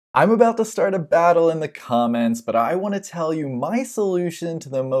I'm about to start a battle in the comments, but I want to tell you my solution to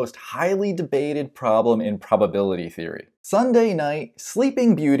the most highly debated problem in probability theory. Sunday night,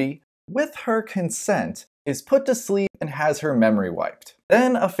 Sleeping Beauty, with her consent, is put to sleep and has her memory wiped.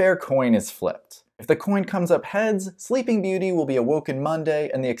 Then a fair coin is flipped. If the coin comes up heads, Sleeping Beauty will be awoken Monday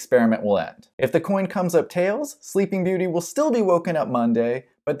and the experiment will end. If the coin comes up tails, Sleeping Beauty will still be woken up Monday,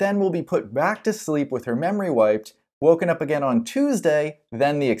 but then will be put back to sleep with her memory wiped, woken up again on Tuesday,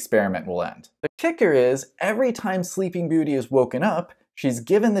 then the experiment will end. The kicker is, every time Sleeping Beauty is woken up, she's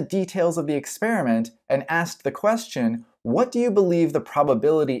given the details of the experiment and asked the question, what do you believe the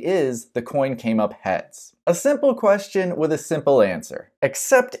probability is the coin came up heads? A simple question with a simple answer.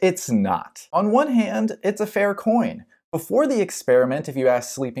 Except it's not. On one hand, it's a fair coin. Before the experiment, if you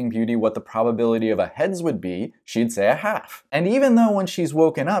asked Sleeping Beauty what the probability of a heads would be, she'd say a half. And even though when she's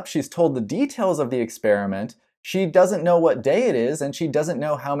woken up, she's told the details of the experiment, she doesn't know what day it is, and she doesn't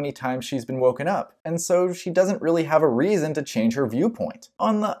know how many times she's been woken up, and so she doesn't really have a reason to change her viewpoint.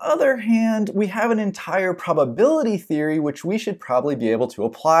 On the other hand, we have an entire probability theory which we should probably be able to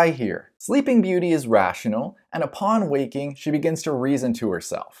apply here. Sleeping Beauty is rational, and upon waking, she begins to reason to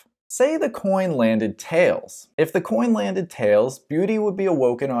herself. Say the coin landed tails. If the coin landed tails, Beauty would be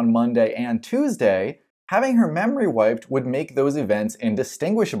awoken on Monday and Tuesday. Having her memory wiped would make those events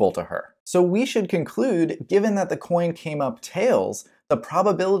indistinguishable to her. So we should conclude, given that the coin came up tails, the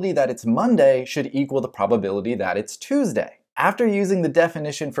probability that it's Monday should equal the probability that it's Tuesday. After using the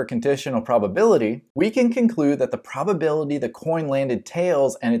definition for conditional probability, we can conclude that the probability the coin landed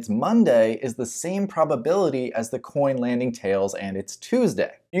tails and it's Monday is the same probability as the coin landing tails and it's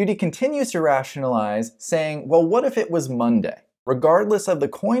Tuesday. Beauty continues to rationalize, saying, well, what if it was Monday? Regardless of the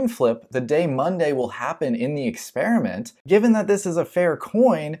coin flip, the day Monday will happen in the experiment. Given that this is a fair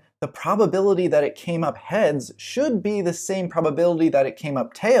coin, the probability that it came up heads should be the same probability that it came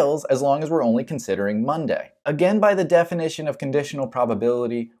up tails as long as we're only considering Monday. Again, by the definition of conditional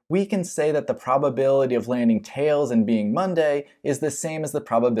probability, we can say that the probability of landing tails and being Monday is the same as the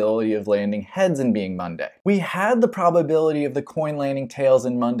probability of landing heads and being Monday. We had the probability of the coin landing tails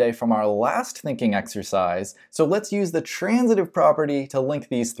and Monday from our last thinking exercise, so let's use the transitive property to link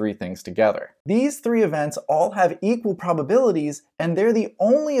these three things together. These three events all have equal probabilities, and they're the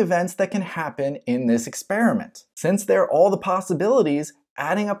only events that can happen in this experiment. Since they're all the possibilities,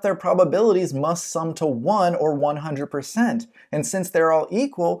 adding up their probabilities must sum to 1 or 100%. And since they're all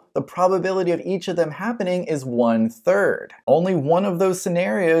equal, the probability of each of them happening is 1/3. Only one of those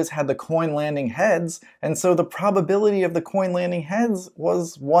scenarios had the coin landing heads, and so the probability of the coin landing heads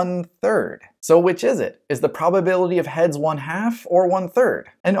was 1/3. So which is it? Is the probability of heads 1/2 or 1/3?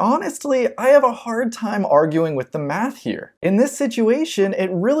 And honestly, I have a hard time arguing with the math here. In this situation,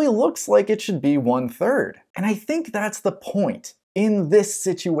 it really looks like it should be 1/3. And I think that's the point. In this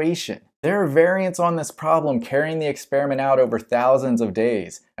situation, there are variants on this problem carrying the experiment out over thousands of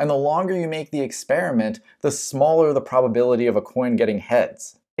days, and the longer you make the experiment, the smaller the probability of a coin getting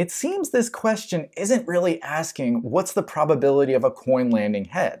heads. It seems this question isn't really asking what's the probability of a coin landing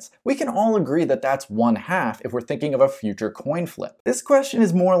heads. We can all agree that that's 1/2 if we're thinking of a future coin flip. This question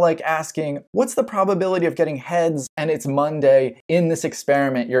is more like asking what's the probability of getting heads and it's Monday in this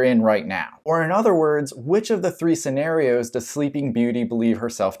experiment you're in right now? Or in other words, which of the three scenarios does Sleeping Beauty believe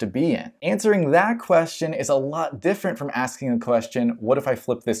herself to be in? Answering that question is a lot different from asking the question, what if I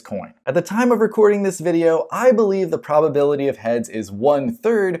flip this coin? At the time of recording this video, I believe the probability of heads is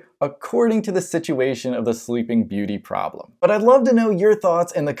 1/3 according to the situation of the Sleeping Beauty problem. But I'd love to know your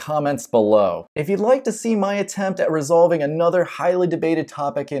thoughts in the comments below. If you'd like to see my attempt at resolving another highly debated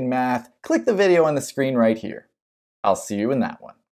topic in math, click the video on the screen right here. I'll see you in that one.